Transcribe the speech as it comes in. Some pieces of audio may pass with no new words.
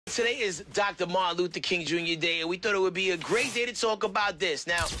Today is Dr. Martin Luther King Jr. Day, and we thought it would be a great day to talk about this.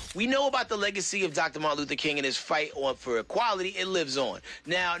 Now, we know about the legacy of Dr. Martin Luther King and his fight for equality. It lives on.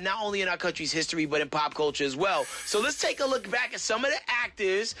 Now, not only in our country's history, but in pop culture as well. So let's take a look back at some of the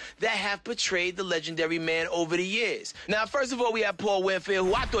actors that have portrayed the legendary man over the years. Now, first of all, we have Paul Winfield,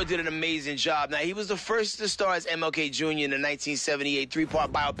 who I thought did an amazing job. Now, he was the first to star as MLK Jr. in the 1978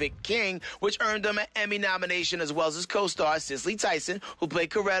 three-part biopic King, which earned him an Emmy nomination, as well as his co-star Cicely Tyson, who played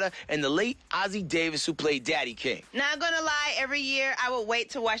Coretta, and the late Ossie Davis, who played Daddy King. Not gonna lie, every year I would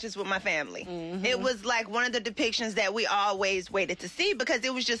wait to watch this with my family. It was like one of the depictions that we always waited to see because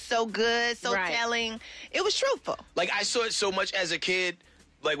it was just so good, so telling. It was truthful. Like, I saw it so much as a kid.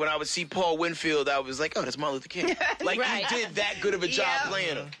 Like, when I would see Paul Winfield, I was like, oh, that's Martin Luther King. Like, he did that good of a job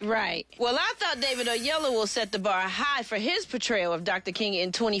playing him. Right. Well, I thought David Oyelowo set the bar high for his portrayal of Dr. King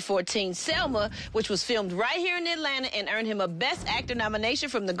in 2014 Selma, which was filmed right here in Atlanta and earned him a Best Actor nomination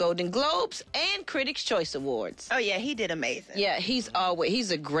from the Golden Globes and Critics' Choice Awards. Oh, yeah, he did amazing. Yeah, he's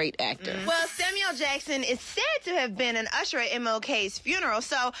a great actor. Well, Samuel Jackson is said to have been an usher at MLK's funeral,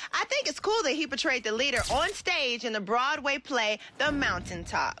 so I think it's cool that he portrayed the leader on stage in the Broadway play The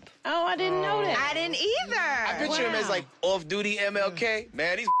Mountaintop. Oh, I didn't know that. I didn't either. I picture him as, like, off-duty MLK.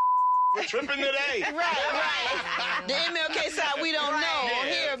 Man, he's tripping today. Right. The MLK side we don't know or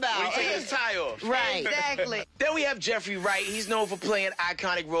hear about. When he takes his tie off. Right. Exactly. Then we have Jeffrey Wright. He's known for playing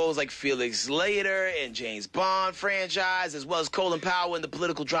iconic roles like Felix Leiter in James Bond franchise, as well as Colin Powell in the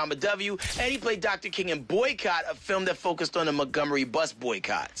political drama W. And he played Dr. King in Boycott, a film that focused on the Montgomery bus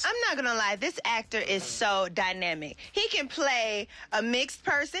boycotts. I'm not gonna lie, this actor is so dynamic. He can play a mixed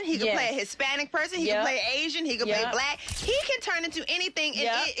person, he can play a Hispanic person, he can play Asian, he can play black. He can turn into anything, and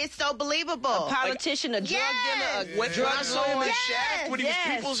it's so believable. A politician, a drug dealer, When I saw him in Shaft when he was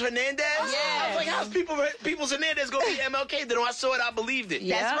Peoples Hernandez, I was like, how's Peoples Hernandez gonna be MLK? Then when I saw it, I believed it.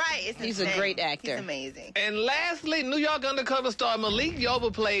 That's right. He's a great actor. He's amazing. And lastly, New York undercover star Malik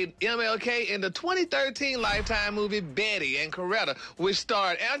Yoba played MLK in the 2013 Lifetime movie Betty and Coretta, which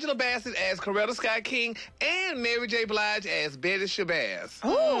starred Angela Bassett as Coretta Scott King and Mary J. Blige as Betty Shabazz. Ooh,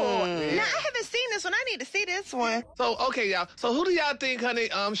 now I haven't seen this one. I need to see this one. So, okay, y'all. So who do y'all think, honey,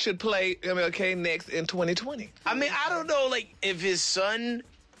 should play MLK next in 2020? I mean, I don't know, like, if his son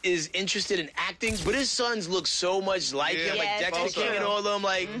is interested in acting, but his sons look so much like him, like Dexter King and all of them.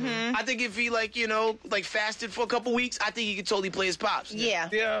 Like, I think if he, like, you know, like, fasted for a couple weeks, I think he could totally play his pops. Yeah.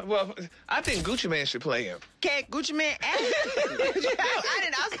 Yeah, well, I think Gucci Mane should play him. Okay, Gucci Mane. I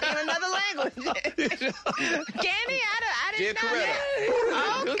was speaking another language. Can he? I didn't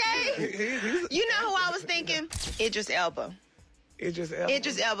know. Okay. You know who I was thinking? Idris Elba. Idris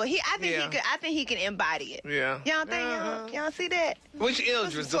Elba. I think he can embody it. Yeah. Y'all think y'all see that? Which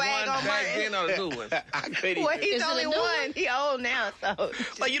Idris? The one back then or the new one? Well, he's only one. He old now, so.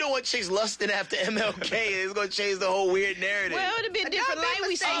 Like, you don't want chicks lusting after MLK. It's going to change the whole weird narrative. Well, it'd be a different light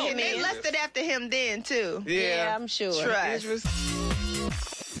we see him in. They lusted after him then, too. Yeah, I'm sure. Trust.